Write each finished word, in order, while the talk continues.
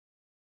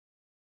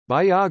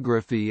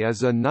Biography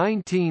is a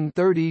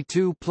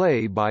 1932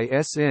 play by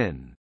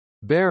S.N.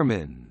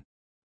 Behrman.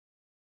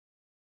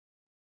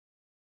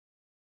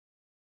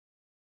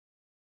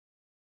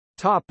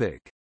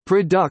 Topic: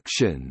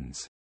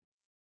 Productions.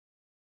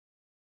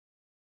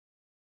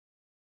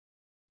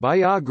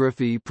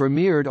 Biography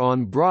premiered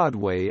on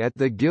Broadway at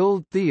the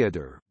Guild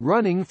Theatre,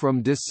 running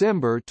from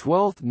December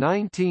 12,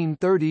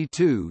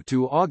 1932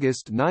 to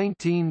August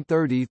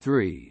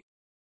 1933.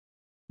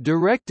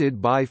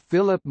 Directed by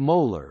Philip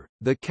Moeller,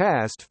 the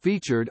cast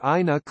featured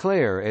Ina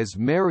Claire as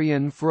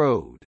Marion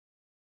Frode.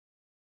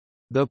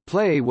 The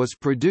play was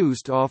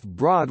produced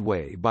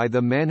off-Broadway by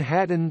the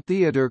Manhattan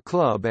Theatre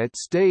Club at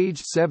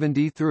Stage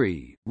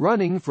 73,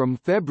 running from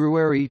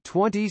February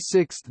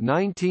 26,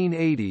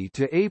 1980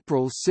 to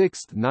April 6,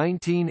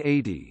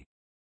 1980.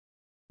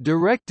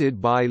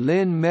 Directed by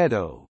Lynn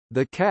Meadow,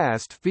 the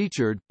cast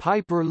featured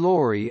Piper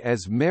Laurie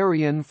as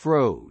Marion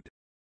Frode.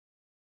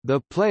 The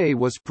play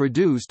was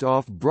produced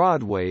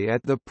off-Broadway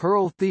at the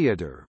Pearl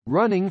Theatre,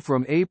 running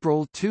from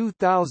April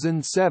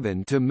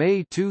 2007 to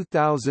May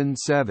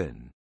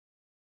 2007.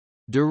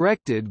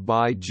 Directed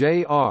by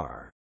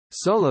J.R.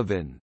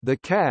 Sullivan, the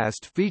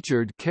cast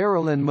featured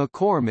Carolyn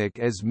McCormick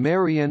as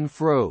Marion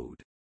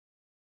Frode.